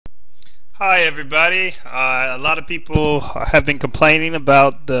Hi everybody. A lot of people have been complaining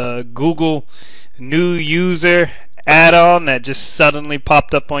about the Google new user add-on that just suddenly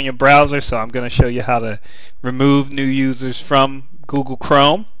popped up on your browser, so I'm going to show you how to remove new users from Google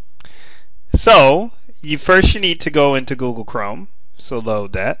Chrome. So you need to go into Google Chrome, so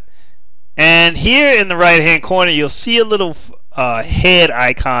load that. And here in the right hand corner you'll see a little head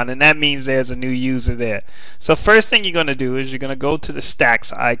icon, and that means there's a new user there. So first thing you're going to do is you're going to go to the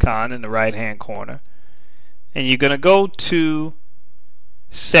stacks icon in the right hand corner, and you're going to go to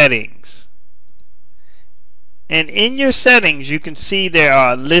settings. And in your settings you can see there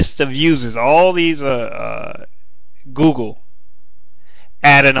are a list of users. All these are Google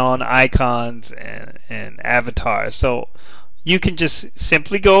add-on icons and avatars. So you can just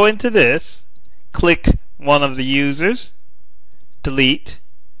simply go into this, click one of the users, delete,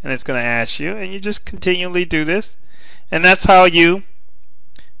 and it's going to ask you, and you just continually do this, and that's how you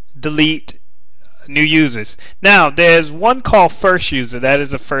delete new users. Now there's one called first user. That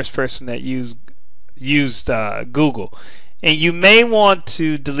is the first person that used Google, and you may want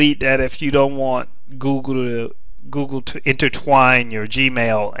to delete that if you don't want Google to intertwine your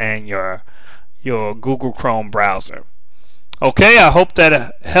Gmail and your Google Chrome browser. Okay, I hope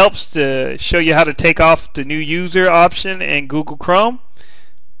that helps to show you how to take off the new user option in Google Chrome.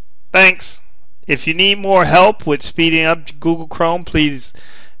 Thanks. If you need more help with speeding up Google Chrome, please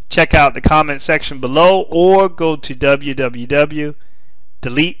check out the comment section below or go to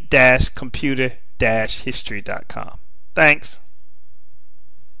www.delete-computer-history.com. Thanks.